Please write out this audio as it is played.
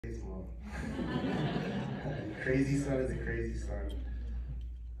Crazy son is a crazy son.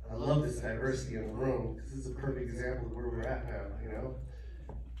 I love this diversity in the room. This is a perfect example of where we're at now, you know?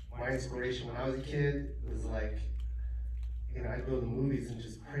 My inspiration when I was a kid was like, you know, I'd go to the movies and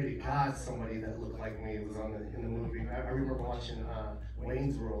just pray to God somebody that looked like me was in the movie. I remember watching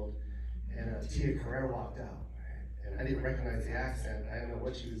Wayne's World, and Tia Carrere walked out. And I didn't recognize the accent. I didn't know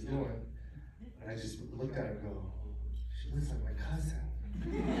what she was doing. And I just looked at her and go, she looks like my cousin.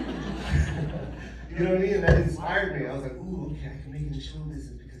 You know what I mean? And that inspired me. I was like, ooh, okay, I can make it in show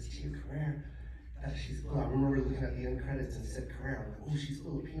business because Tia Carrere, she's cool. I remember looking at the end credits and it said Carrere. I'm like, oh, she's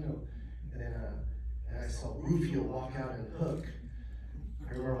Filipino. And then and I saw Rufio walk out in Hook.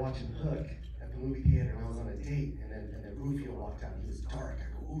 I remember watching Hook at the movie theater, and I was on a date, and then Rufio walked out. He was dark.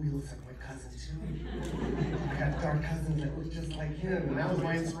 I go, ooh, he looks like my cousin too. I got dark cousins that look just like him, and that was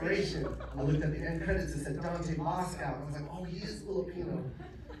my inspiration. I looked at the end credits and said Dante Bosco. I was like, oh, he is Filipino.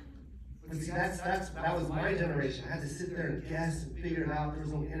 But see, that was my generation. I had to sit there and guess and figure it out. There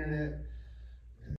was no internet.